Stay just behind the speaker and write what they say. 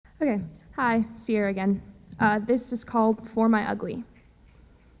Okay, hi, Sierra again. This is called For My Ugly.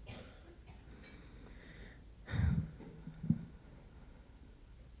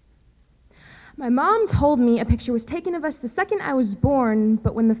 My mom told me a picture was taken of us the second I was born,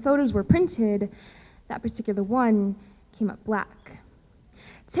 but when the photos were printed, that particular one came up black.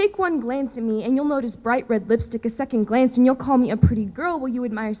 Take one glance at me and you'll notice bright red lipstick. A second glance and you'll call me a pretty girl while you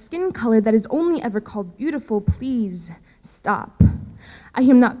admire skin color that is only ever called beautiful. Please stop. I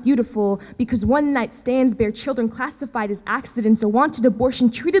am not beautiful because one-night stands bear children classified as accidents, a wanted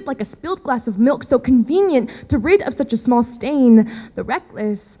abortion treated like a spilled glass of milk, so convenient to rid of such a small stain. The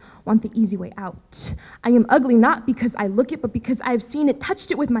reckless want the easy way out. I am ugly not because I look it, but because I have seen it,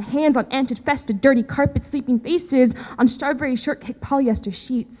 touched it with my hands on ant-infested dirty carpet, sleeping faces on strawberry shortcake polyester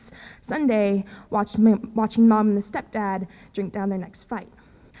sheets. Sunday, watching mom and the stepdad drink down their next fight.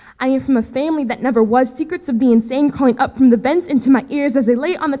 I am from a family that never was, secrets of the insane crawling up from the vents into my ears as I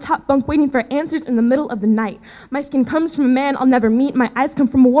lay on the top bunk waiting for answers in the middle of the night. My skin comes from a man I'll never meet. My eyes come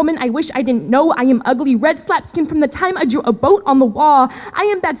from a woman I wish I didn't know. I am ugly, red slap skin from the time I drew a boat on the wall. I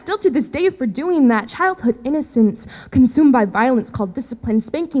am bad still to this day for doing that. Childhood innocence consumed by violence called discipline.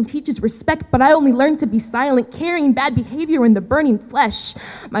 Spanking teaches respect, but I only learned to be silent, carrying bad behavior in the burning flesh.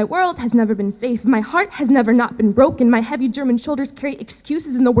 My world has never been safe. My heart has never not been broken. My heavy German shoulders carry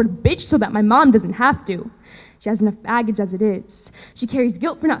excuses in the word bitch so that my mom doesn't have to. She has enough baggage as it is. She carries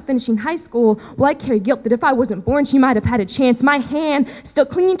guilt for not finishing high school. Well, I carry guilt that if I wasn't born, she might have had a chance. My hand still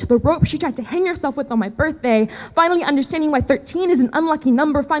clinging to the rope she tried to hang herself with on my birthday. Finally understanding why 13 is an unlucky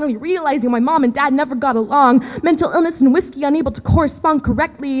number. Finally realizing my mom and dad never got along. Mental illness and whiskey unable to correspond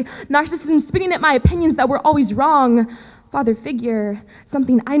correctly. Narcissism spitting at my opinions that were always wrong. Father figure,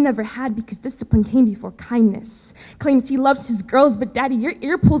 something I never had because discipline came before kindness. Claims he loves his girls, but daddy, your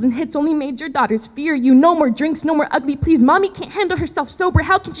ear pulls and hits only made your daughters fear you. No more drinks, no more ugly, please. Mommy can't handle herself sober.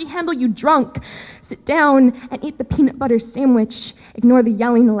 How can she handle you drunk? Sit down and eat the peanut butter sandwich. Ignore the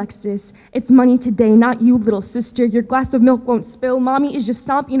yelling, Alexis. It's money today, not you, little sister. Your glass of milk won't spill. Mommy is just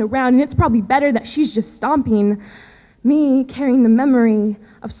stomping around, and it's probably better that she's just stomping. Me carrying the memory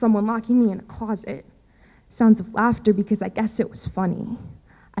of someone locking me in a closet. Sounds of laughter because I guess it was funny.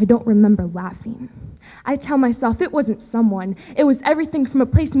 I don't remember laughing. I tell myself it wasn't someone. It was everything from a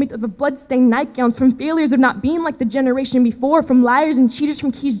place made of blood-stained nightgowns, from failures of not being like the generation before, from liars and cheaters,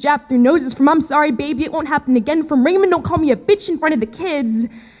 from keys jabbed through noses, from I'm sorry, baby, it won't happen again, from Raymond, don't call me a bitch in front of the kids.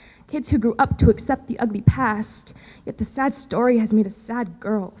 Kids who grew up to accept the ugly past, yet the sad story has made us sad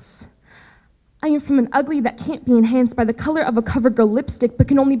girls. I am from an ugly that can't be enhanced by the color of a CoverGirl lipstick, but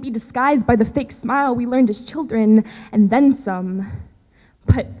can only be disguised by the fake smile we learned as children, and then some.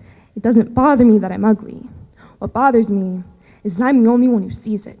 But it doesn't bother me that I'm ugly. What bothers me is that I'm the only one who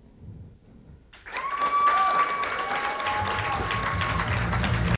sees it.